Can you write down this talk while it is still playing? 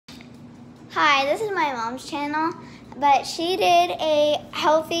Hi, this is my mom's channel, but she did a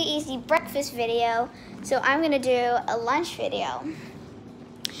healthy, easy breakfast video, so I'm gonna do a lunch video.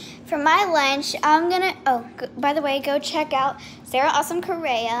 For my lunch, I'm gonna, by the way, go check out Sara Awesome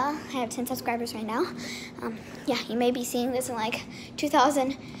Korea. I have 10 subscribers right now. Yeah, you may be seeing this in like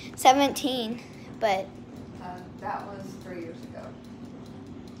 2017, but. That was 3 years ago.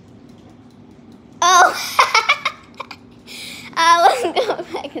 Oh. Let's go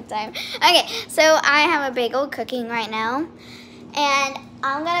back in time. Okay, so I have a bagel cooking right now, and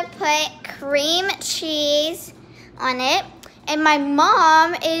I'm gonna put cream cheese on it. And my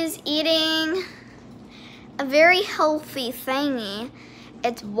mom is eating a very healthy thingy.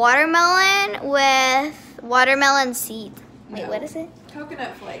 It's watermelon with watermelon seed. Wait, what is it?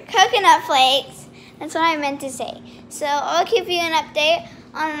 Coconut flakes. Coconut flakes. That's what I meant to say. So I'll give you an update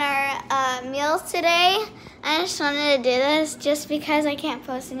on our meals today. I just wanted to do this just because I can't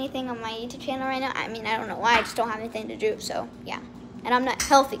post anything on my YouTube channel right now. I mean, I don't know why. I just don't have anything to do. So, yeah. And I'm not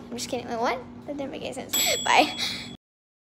healthy. I'm just kidding. Wait, what? That didn't make any sense. Bye.